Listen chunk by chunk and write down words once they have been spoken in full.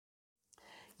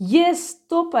Yes,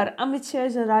 topper,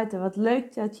 ambitieuze ruiter. Wat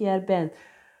leuk dat je er bent.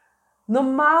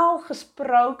 Normaal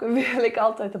gesproken wil ik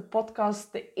altijd een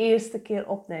podcast de eerste keer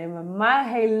opnemen. Maar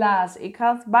helaas, ik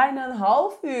had bijna een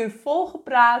half uur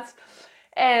volgepraat.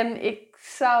 En ik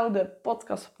zou de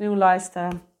podcast opnieuw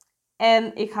luisteren.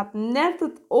 En ik had net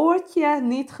het oortje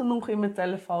niet genoeg in mijn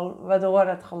telefoon, waardoor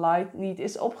het geluid niet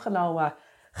is opgenomen.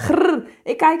 Grrr.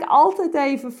 Ik kijk altijd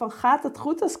even van, gaat het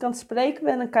goed? Als ik aan het spreken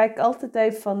ben, dan kijk ik altijd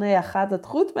even van, nou ja, gaat het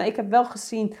goed? Maar ik heb wel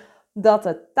gezien dat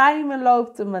het timer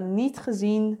loopt, maar niet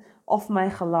gezien of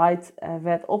mijn geluid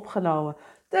werd opgenomen.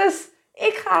 Dus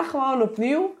ik ga gewoon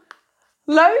opnieuw.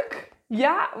 Leuk?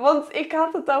 Ja, want ik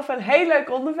had het over een heel leuk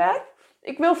onderwerp.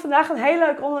 Ik wil vandaag een heel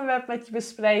leuk onderwerp met je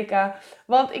bespreken.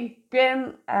 Want ik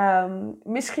ben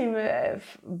misschien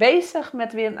bezig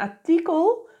met weer een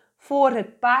artikel voor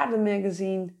het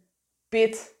paardenmagazine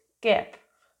BitCap.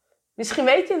 Misschien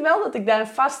weet je wel dat ik daar een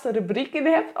vaste rubriek in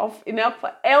heb. Of in elk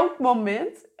geval elk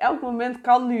moment. Elk moment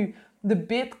kan nu de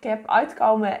BitCap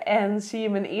uitkomen. En zie je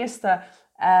mijn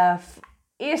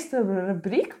eerste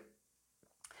rubriek.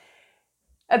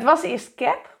 Het was eerst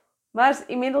Cap. Maar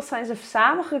inmiddels zijn ze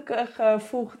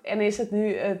samengevoegd. En is het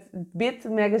nu het Bit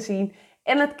Magazine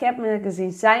en het Cap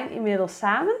Magazine zijn inmiddels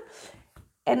samen.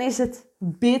 En is het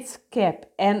BitCap.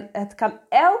 En het kan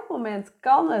elk moment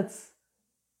het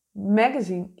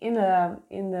magazine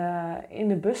in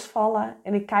de bus vallen.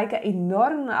 En ik kijk er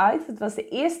enorm naar uit. Het was de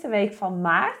eerste week van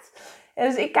maart. En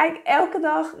dus ik kijk elke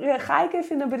dag, ga ik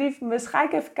even in de brievenbus, ga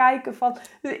ik even kijken van,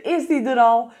 is die er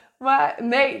al? Maar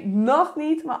nee, nog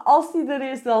niet. Maar als die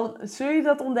er is, dan zul je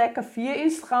dat ontdekken via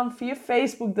Instagram, via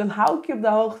Facebook. Dan hou ik je op de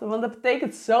hoogte, want dat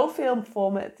betekent zoveel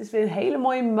voor me. Het is weer een hele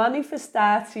mooie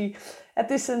manifestatie.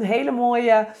 Het is een hele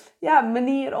mooie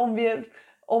manier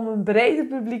om een breder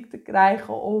publiek te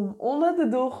krijgen, om onder de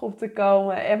doelgroep te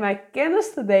komen en mijn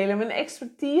kennis te delen, mijn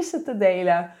expertise te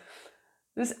delen.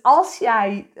 Dus als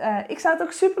jij, ik zou het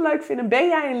ook super leuk vinden, ben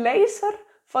jij een lezer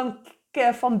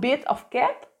van Bit of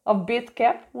Cap? Of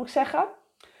BitCap, moet ik zeggen.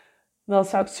 Dan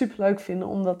zou ik het super leuk vinden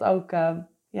om dat ook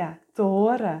te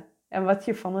horen. En wat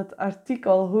je van het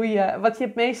artikel, wat je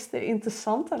het meest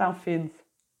interessant eraan vindt.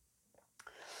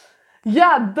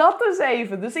 Ja, dat is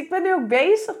even. Dus ik ben nu ook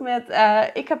bezig met,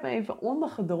 ik heb me even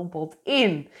ondergedompeld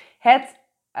in het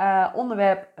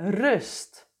onderwerp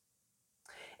rust.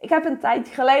 Ik heb een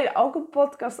tijdje geleden ook een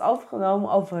podcast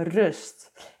opgenomen over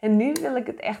rust. En nu wil ik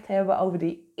het echt hebben over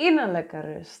die innerlijke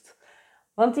rust.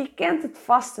 Want je kent het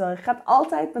vast wel. Je gaat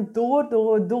altijd maar door.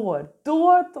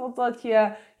 Door totdat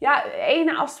je de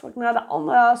ene afspraak naar de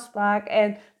andere afspraak.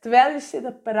 En terwijl je zit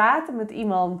te praten met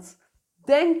iemand,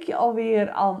 denk je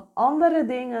alweer aan andere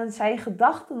dingen. Zijn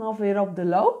gedachten alweer op de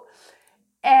loop.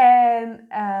 En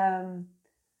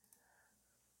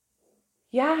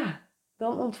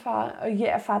dan je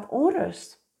ervaart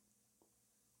onrust.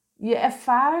 Je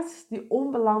ervaart die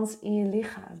onbalans in je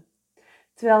lichaam.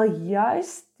 Terwijl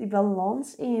juist die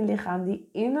balans in je lichaam, die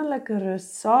innerlijke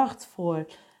rust, zorgt voor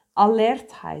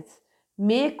alertheid,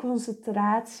 meer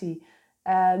concentratie,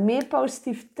 meer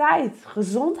positiviteit,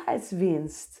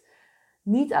 gezondheidswinst.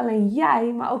 Niet alleen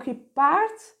jij, maar ook je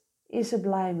paard is er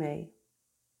blij mee.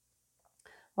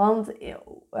 Want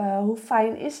hoe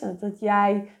fijn is het dat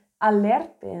jij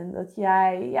alert bent,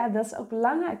 dat is ook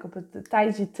belangrijk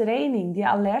tijdens je training, die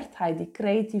alertheid, die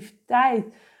creativiteit,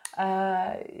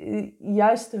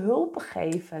 juiste hulp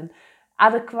geven,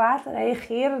 adequaat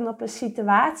reageren op een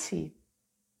situatie.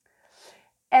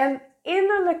 En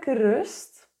innerlijke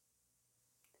rust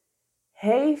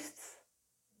heeft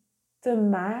te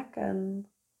maken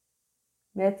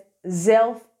met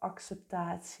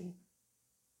zelfacceptatie.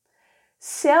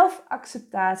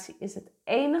 Zelfacceptatie is het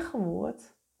enige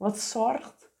woord wat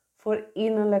zorgt voor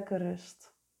innerlijke rust.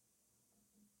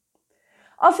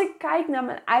 Als ik kijk naar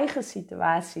mijn eigen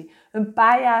situatie, een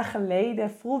paar jaar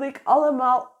geleden voelde ik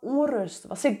allemaal onrust.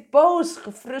 Was ik boos,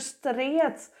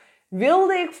 gefrustreerd,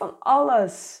 wilde ik van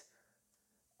alles.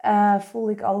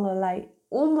 Voelde ik allerlei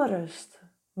onrust.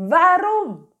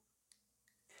 Waarom?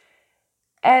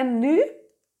 En nu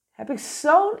heb ik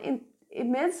zo'n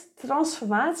immense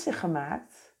transformatie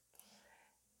gemaakt.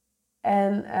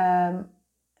 En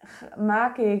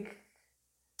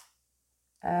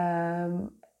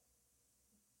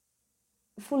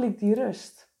voel ik die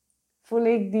rust. Voel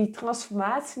ik die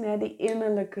transformatie naar die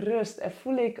innerlijke rust. En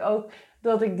voel ik ook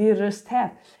dat ik die rust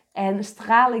heb. En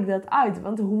straal ik dat uit.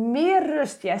 Want hoe meer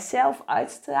rust jij zelf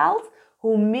uitstraalt,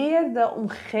 hoe meer de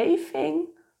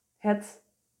omgeving het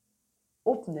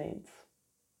opneemt.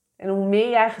 En hoe meer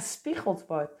jij gespiegeld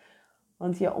wordt.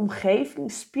 Want je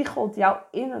omgeving spiegelt jouw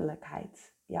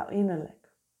innerlijkheid. Jouw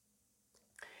innerlijk.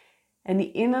 En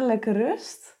die innerlijke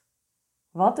rust,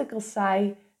 wat ik al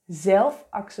zei,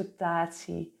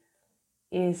 zelfacceptatie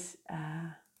is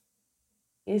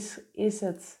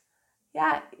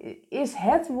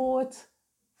het woord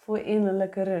voor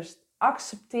innerlijke rust.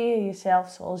 Accepteer jezelf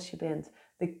zoals je bent.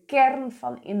 De kern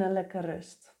van innerlijke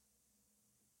rust.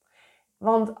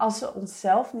 Want als we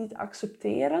onszelf niet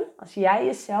accepteren, als jij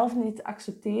jezelf niet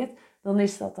accepteert, dan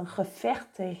is dat een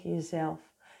gevecht tegen jezelf.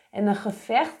 En een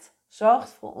gevecht zorgt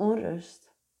voor onrust.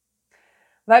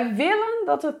 Wij willen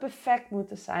dat het perfect moet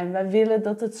zijn. Wij willen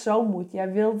dat het zo moet. Je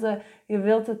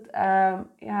wilt het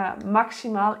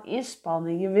maximaal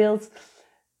inspannen. Je wilt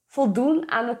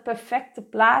voldoen aan het perfecte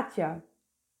plaatje.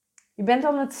 Je bent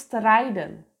aan het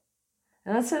strijden.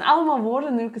 En dat zijn allemaal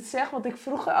woorden, nu ik het zeg, wat ik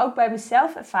vroeger ook bij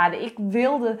mezelf ervaarde.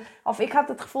 Ik had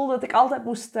het gevoel dat ik altijd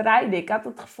moest strijden. Ik had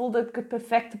het gevoel dat ik het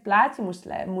perfecte plaatje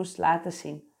moest laten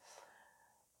zien.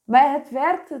 Maar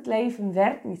het leven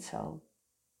werkt niet zo.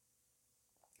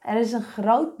 Er is een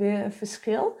groot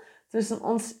verschil tussen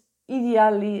ons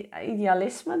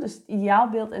idealisme, dus het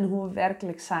ideaalbeeld, en hoe we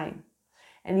werkelijk zijn.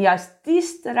 En juist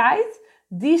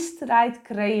die strijd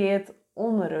creëert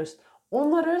onrust.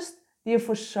 Onrust die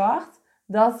ervoor zorgt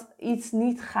dat iets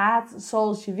niet gaat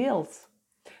zoals je wilt.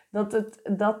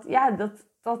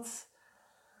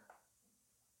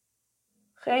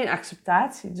 Geen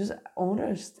acceptatie, dus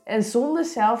onrust. En zonder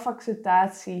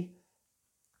zelfacceptatie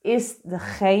is er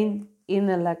geen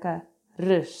innerlijke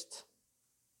rust.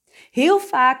 Heel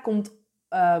vaak komt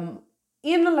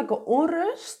innerlijke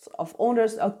onrust, of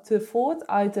onrust ook voort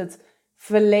uit het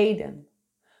verleden.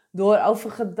 Door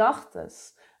over gedachten,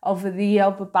 over die je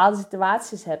op bepaalde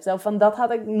situaties hebt. Zo van, dat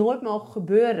had ik nooit mogen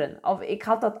gebeuren. Of ik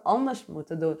had dat anders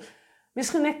moeten doen.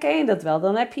 Misschien herken je dat wel.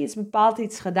 Dan heb je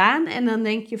iets gedaan en dan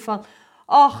denk je van,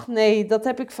 ach nee, dat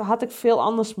had ik veel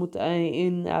anders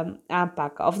moeten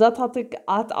aanpakken. Of dat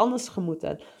had anders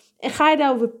gemoeten. En ga je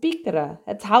daarover piekeren.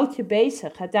 Het houdt je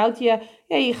bezig.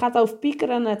 Je gaat over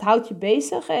piekeren en het houdt je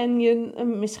bezig.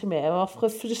 En misschien ben je wel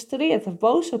gefrustreerd of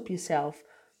boos op jezelf.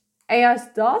 En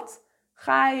juist dat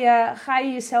ga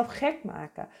je jezelf gek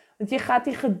maken. Want je gaat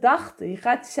je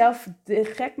gaat jezelf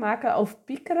gek maken over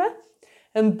piekeren.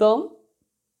 En dan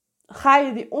ga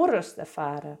je die onrust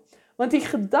ervaren. Want die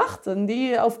gedachten die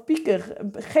je over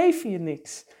piekeren, geven je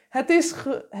niks.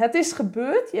 Het is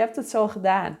gebeurd, je hebt het zo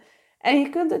gedaan. En je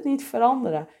kunt het niet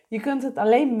veranderen. Je kunt het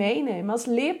alleen meenemen als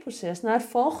leerproces naar het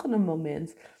volgende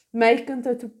moment. Maar je kunt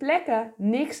er ter plekke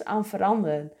niks aan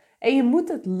veranderen. En je moet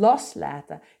het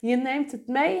loslaten. Je neemt het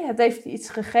mee, het heeft je iets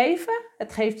gegeven.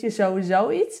 Het geeft je sowieso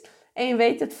iets. En je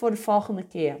weet het voor de volgende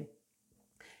keer.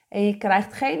 En je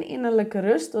krijgt geen innerlijke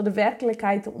rust door de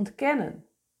werkelijkheid te ontkennen.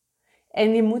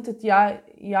 En je moet het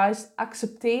juist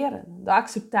accepteren. De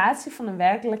acceptatie van de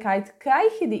werkelijkheid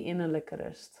krijg je die innerlijke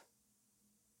rust.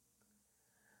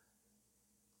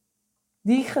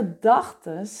 Die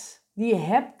gedachten die je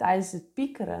hebt tijdens het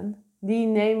piekeren,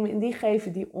 die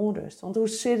geven die onrust. Want hoe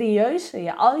serieuzer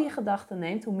je al je gedachten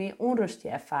neemt, hoe meer onrust je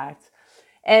ervaart.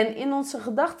 En in onze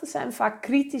gedachten zijn we vaak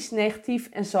kritisch, negatief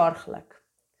en zorgelijk.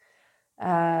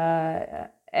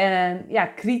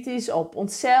 Kritisch op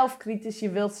onszelf, kritisch, je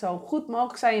wilt zo goed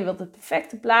mogelijk zijn, je wilt het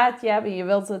perfecte plaatje hebben,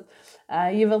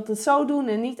 je wilt het zo doen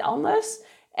en niet anders.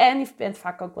 En je bent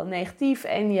vaak ook wel negatief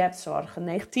en je hebt zorgen.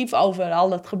 Negatief over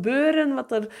al het gebeuren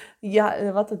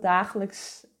wat er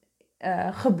dagelijks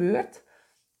gebeurt.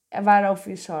 En waarover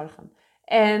je zorgen.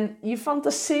 En je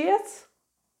fantaseert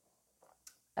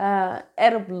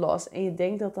erop los. En je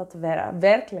denkt dat dat de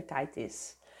werkelijkheid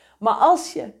is. Maar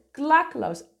als je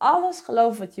klakkeloos alles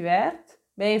gelooft wat je werkt,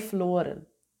 ben je verloren.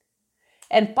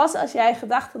 En pas als jij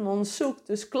gedachten onderzoekt,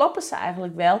 dus kloppen ze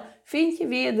eigenlijk wel, vind je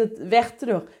weer de weg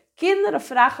terug. Kinderen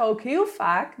vragen ook heel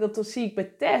vaak, dat zie ik bij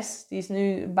Tess, die is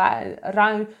nu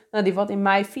die wordt in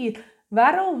mei 4.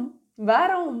 Waarom?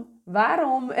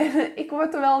 Ik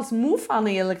word er wel eens moe van,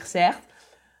 eerlijk gezegd.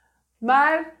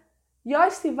 Maar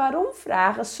juist die waarom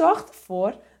vragen zorgt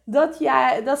ervoor dat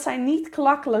zij niet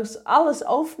klakkeloos alles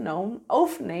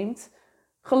overneemt,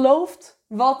 gelooft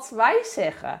wat wij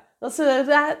zeggen. Dat ze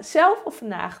daar zelf over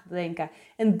na gaan denken.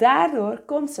 En daardoor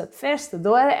komt ze het verste.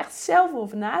 Door er echt zelf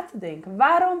over na te denken.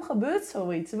 Waarom gebeurt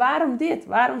zoiets? Waarom dit?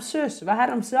 Waarom zus?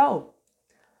 Waarom zo?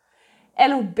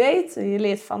 En hoe beter je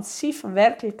leert fantasie van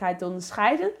werkelijkheid te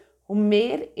onderscheiden, hoe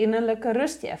meer innerlijke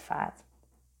rust je ervaart.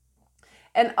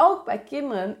 En ook bij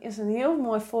kinderen is een heel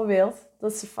mooi voorbeeld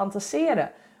dat ze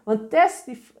fantaseren. Want Tess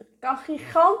die kan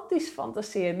gigantisch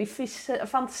fantaseren. Die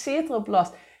fantaseert erop los.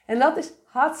 En dat is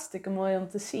hartstikke mooi om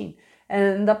te zien.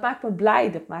 En dat maakt me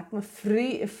blij. Dat maakt me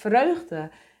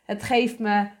vreugde. Het geeft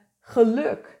me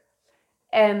geluk.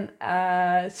 En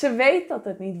ze weet dat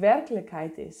het niet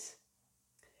werkelijkheid is.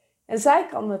 En zij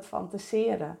kan het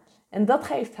fantaseren. En dat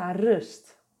geeft haar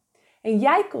rust. En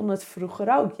jij kon het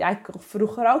vroeger ook. Jij kon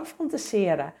vroeger ook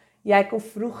fantaseren. Jij kon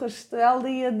vroeger, stelde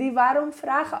je die waarom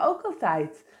vragen ook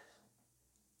altijd.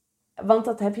 Want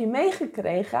dat heb je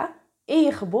meegekregen in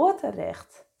je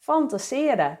geboorterecht.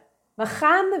 Fantaseren. Maar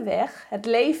gaandeweg het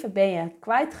leven ben je het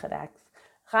kwijtgeraakt.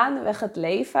 Gaandeweg het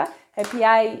leven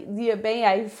ben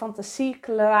jij je fantasie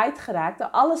kwijtgeraakt door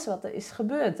alles wat er is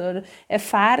gebeurd. Door de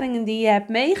ervaringen die je hebt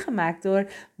meegemaakt.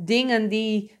 Door dingen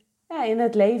die in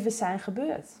het leven zijn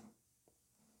gebeurd.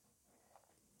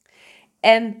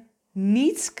 En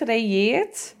niets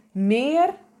creëert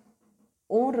meer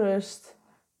onrust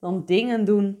dan dingen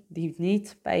doen die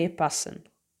niet bij je passen.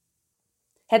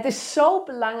 Het is zo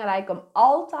belangrijk om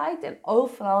altijd en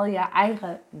overal je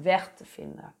eigen weg te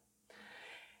vinden.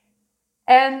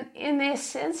 En in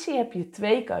essentie heb je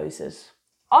 2 keuzes.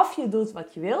 Of je doet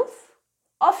wat je wilt,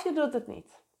 of je doet het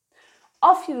niet.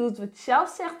 Of je doet wat je zelf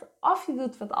zegt, of je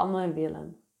doet wat anderen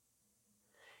willen.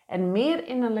 En meer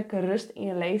innerlijke rust in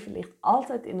je leven ligt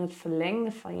altijd in het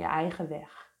verlengde van je eigen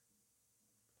weg.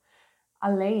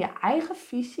 Alleen je eigen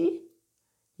visie,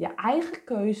 je eigen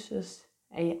keuzes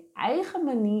en je eigen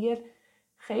manier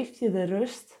geeft je de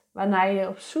rust waarnaar je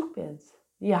op zoek bent.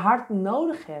 Die je hart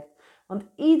nodig hebt. Want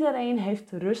iedereen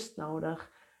heeft rust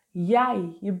nodig.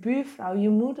 Jij, je buurvrouw, je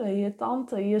moeder, je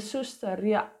tante, je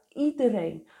zuster,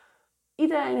 iedereen.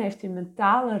 Iedereen heeft die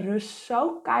mentale rust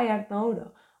zo keihard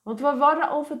nodig. Want we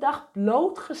worden overdag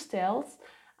blootgesteld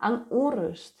aan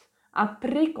onrust, aan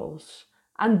prikkels,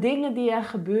 aan dingen die er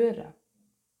gebeuren.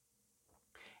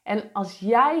 En als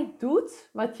jij doet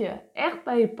wat je echt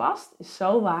bij je past, is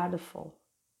zo waardevol.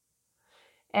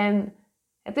 En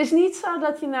het is niet zo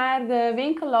dat je naar de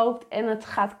winkel loopt en het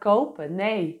gaat kopen.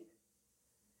 Nee.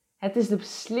 Het is de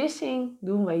beslissing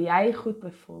doen waar jij je goed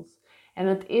bij voelt. En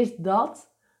het is dat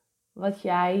wat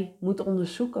jij moet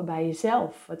onderzoeken bij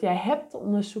jezelf. Wat jij hebt te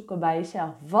onderzoeken bij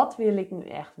jezelf. Wat wil ik nu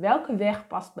echt? Welke weg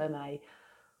past bij mij?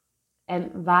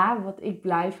 En waar word ik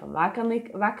blij van?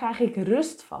 Waar krijg ik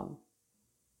rust van?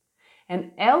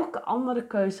 En elke andere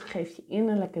keuze geeft je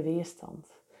innerlijke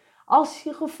weerstand. Als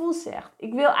je gevoel zegt,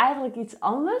 ik wil eigenlijk iets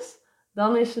anders,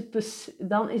 dan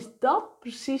is dat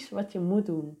precies wat je moet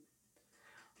doen.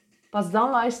 Pas dan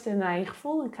luister je naar je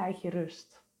gevoel en krijg je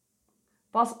rust.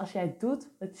 Pas als jij doet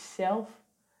wat je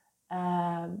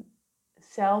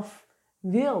zelf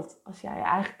wilt, als jij je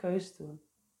eigen keuzes doet.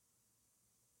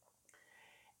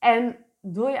 En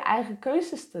door je eigen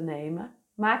keuzes te nemen,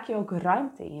 maak je ook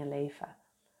ruimte in je leven.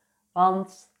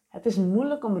 Want het is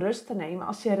moeilijk om rust te nemen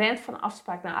als je rent van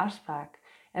afspraak naar afspraak.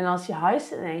 En als je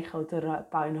huis in één grote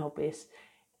puinhoop is.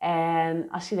 En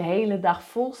als je de hele dag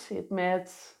vol zit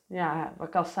met, wat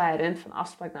ik al zei, rent van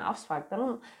afspraak naar afspraak.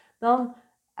 Dan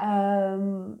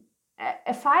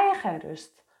ervaar je geen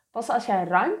rust. Pas als jij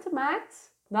ruimte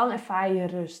maakt, dan ervaar je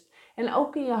rust. En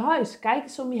ook in je huis, kijk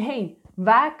eens om je heen.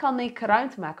 Waar kan ik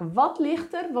ruimte maken? Wat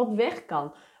ligt er wat weg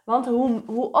kan? Want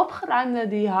hoe opgeruimder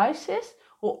die huis is,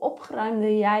 hoe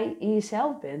opgeruimder jij in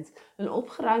jezelf bent. Een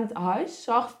opgeruimd huis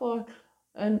zorgt voor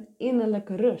een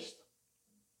innerlijke rust.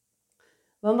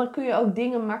 Want dan kun je ook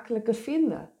dingen makkelijker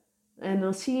vinden. En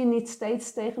dan zie je niet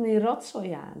steeds tegen die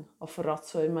rotzooi aan. Of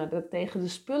rotzooi, maar tegen de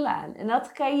spullen aan. En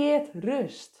dat creëert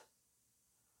rust.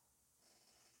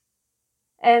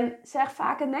 En zeg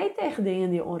vaker nee tegen dingen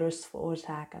die onrust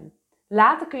veroorzaken.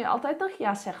 Later kun je altijd nog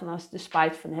ja zeggen als je er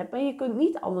spijt van hebt. Maar je kunt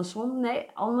niet andersom. Nee,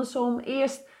 andersom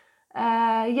eerst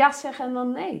ja zeggen en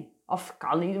dan nee. Of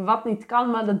kan niet, wat niet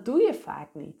kan, maar dat doe je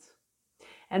vaak niet.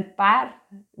 En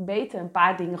beter een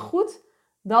paar dingen goed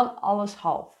dan alles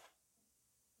half.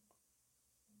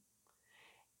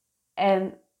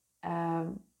 En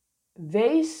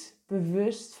wees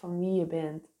bewust van wie je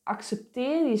bent.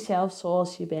 Accepteer jezelf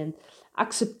zoals je bent.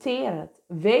 Accepteer het.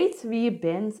 Weet wie je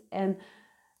bent. En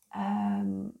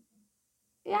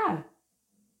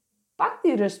pak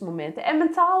die rustmomenten. En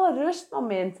mentale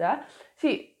rustmomenten.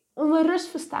 Zie, onder rust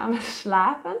verstaan we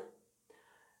slapen.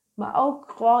 Maar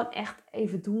ook gewoon echt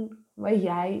even doen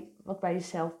wat bij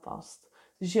jezelf past.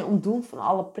 Dus je ontdoen van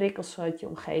alle prikkels uit je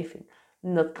omgeving.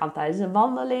 En dat kan tijdens een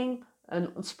wandeling,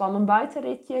 een ontspannen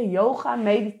buitenritje, yoga,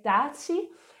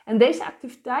 meditatie. En deze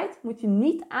activiteit moet je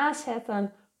niet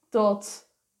aanzetten tot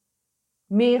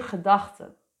meer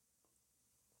gedachten.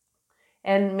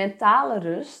 En mentale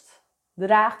rust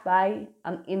draagt bij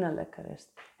aan innerlijke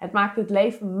rust. Het maakt het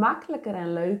leven makkelijker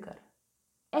en leuker.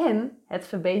 En het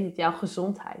verbetert jouw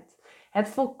gezondheid. Het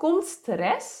voorkomt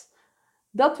stress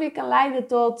dat weer kan leiden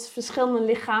tot verschillende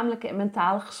lichamelijke en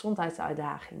mentale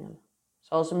gezondheidsuitdagingen.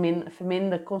 Zoals een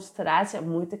verminderde concentratie en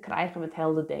moeite krijgen met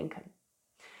helder denken.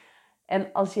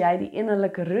 En als jij die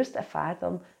innerlijke rust ervaart,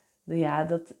 dan ja,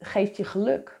 dat geeft je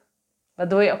geluk.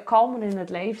 Waardoor je ook kalmer in het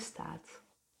leven staat.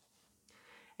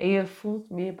 En je voelt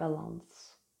meer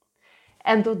balans.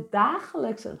 En door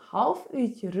dagelijks een half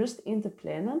uurtje rust in te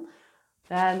plannen,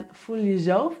 dan voel je je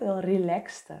zoveel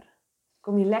relaxter.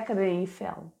 Kom je lekkerder in je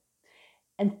vel.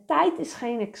 En tijd is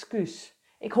geen excuus.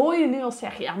 Ik hoor je nu al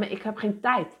zeggen, ja, maar ik heb geen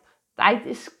tijd. Tijd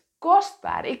is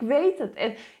kostbaar, ik weet het.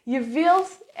 En je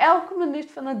wilt elke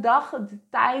minuut van de dag de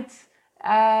tijd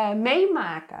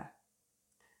meemaken.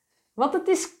 Want het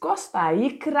is kostbaar.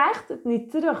 Je krijgt het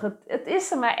niet terug. Het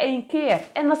is er maar 1 keer.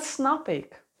 En dat snap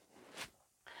ik.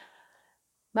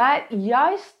 Maar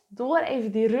juist door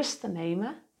even die rust te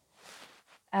nemen,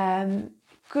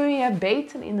 kun je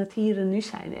beter in het hier en nu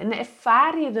zijn. En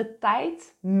ervaar je de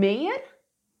tijd meer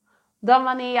dan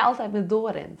wanneer je altijd met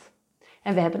doorrent.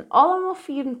 En we hebben allemaal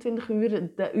 24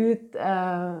 uur, we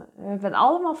hebben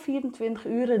allemaal 24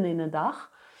 uren in een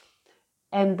dag.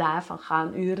 En daarvan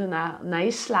gaan uren naar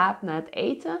je slaap, naar het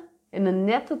eten. En de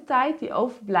netto tijd die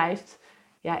overblijft,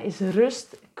 ja, is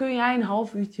rust. Kun jij een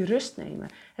half uurtje rust nemen?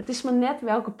 Het is maar net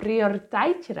welke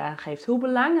prioriteit je eraan geeft. Hoe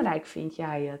belangrijk vind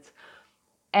jij het?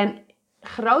 En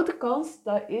grote kans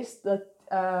dat is dat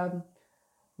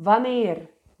wanneer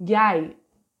jij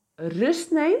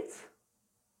rust neemt,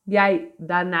 jij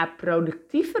daarna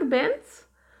productiever bent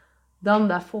dan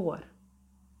daarvoor.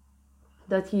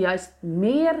 Dat je juist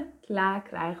meer klaar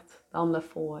krijgt dan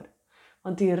daarvoor.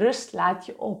 Want die rust laat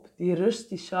je op. Die rust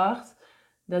die zorgt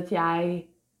dat jij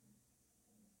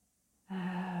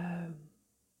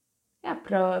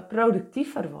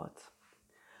productiever wordt.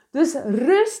 Dus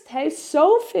rust heeft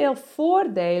zoveel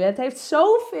voordelen. Het heeft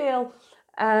zoveel,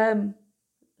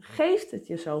 geeft het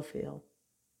je zoveel.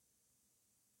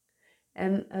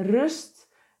 En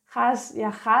rust, ga eens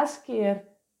een keer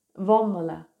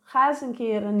wandelen. Ga eens een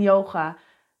keer een yoga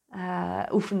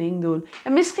oefening doen.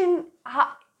 En misschien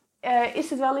is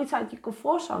het wel iets uit je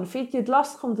comfortzone. Vind je het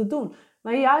lastig om te doen.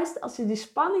 Maar juist als je die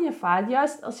spanning ervaart,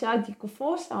 juist als je uit die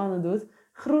comfortzone doet,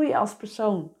 groei je als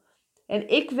persoon. En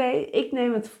ik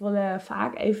neem het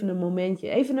vaak even een momentje,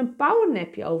 even een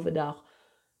powernapje overdag.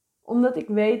 Omdat ik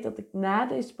weet dat ik na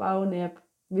deze powernap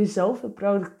weer zoveel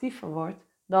productiever word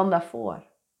dan daarvoor.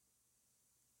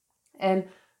 En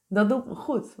dat doet me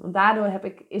goed, want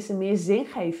daardoor is er meer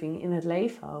zingeving in het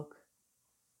leven ook.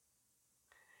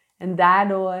 En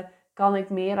daardoor kan ik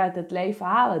meer uit het leven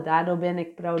halen. Daardoor ben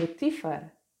ik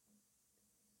productiever.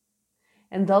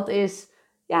 En dat is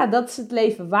het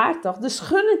leven waard toch? Dus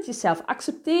gun het jezelf.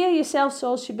 Accepteer jezelf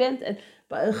zoals je bent. En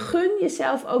gun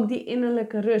jezelf ook die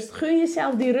innerlijke rust. Gun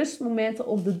jezelf die rustmomenten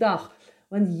op de dag.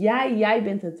 Want jij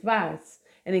bent het waard.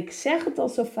 En ik zeg het al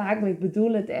zo vaak, maar ik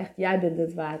bedoel het echt. Jij bent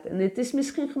het waard. En het is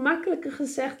misschien gemakkelijker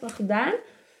gezegd dan gedaan.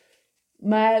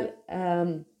 Maar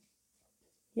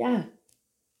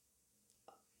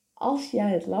als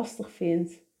jij het lastig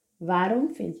vindt,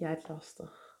 waarom vind jij het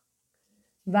lastig?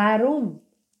 Waarom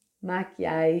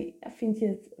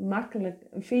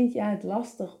vind jij het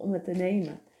lastig om het te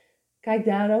nemen? Kijk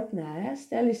daar ook naar. Hè?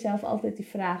 Stel jezelf altijd die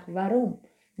vraag, waarom?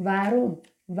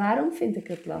 Waarom vind ik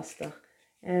het lastig?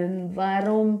 En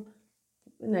waarom,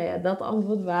 dat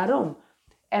antwoord waarom.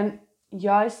 En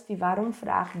juist die waarom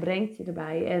vraag brengt je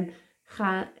erbij.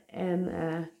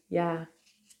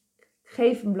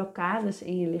 Geef een blokkades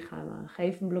in je lichaam aan.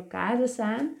 Geef een blokkades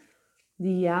aan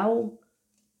die jou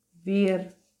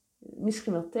weer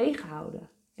misschien wel tegenhouden.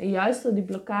 En juist door die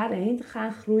blokkade heen te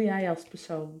gaan, groei jij als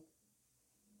persoon.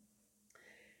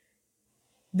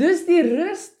 Dus die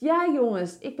rust, ja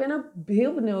jongens, ik ben ook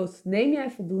heel benieuwd. Neem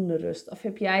jij voldoende rust? Of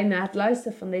heb jij na het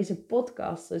luisteren van deze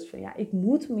podcast dus van ik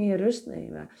moet meer rust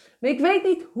nemen. Maar ik weet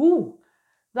niet hoe.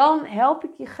 Dan help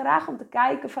ik je graag om te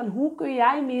kijken van hoe kun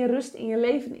jij meer rust in je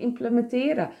leven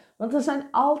implementeren. Want er zijn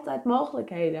altijd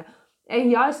mogelijkheden. En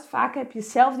juist vaak heb je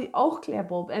zelf die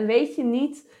oogklep op en weet je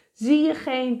niet, zie je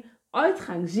geen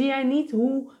uitgang. Zie jij niet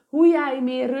hoe jij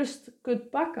meer rust kunt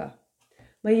pakken.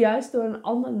 Maar juist door een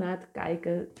ander na te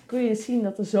kijken kun je zien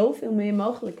dat er zoveel meer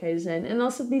mogelijkheden zijn. En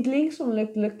als het niet linksom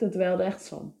lukt, lukt het wel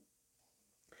rechtsom.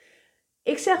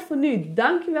 Ik zeg voor nu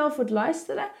dankjewel voor het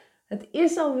luisteren. Het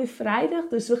is alweer vrijdag,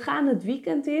 dus we gaan het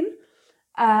weekend in.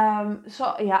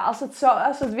 Als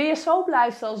het weer zo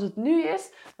blijft zoals het nu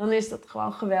is, dan is dat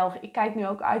gewoon geweldig. Ik kijk nu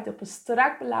ook uit op een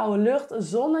strak blauwe lucht, een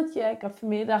zonnetje. Ik heb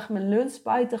vanmiddag mijn lunch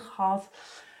buiten gehad.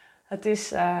 Het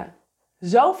is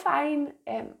zo fijn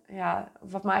en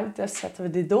wat mij betreft zetten we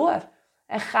dit door.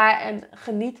 En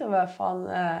genieten we van,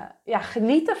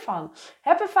 geniet ervan.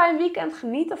 Heb een fijn weekend,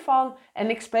 geniet ervan. En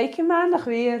ik spreek je maandag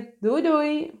weer. Doei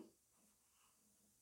doei!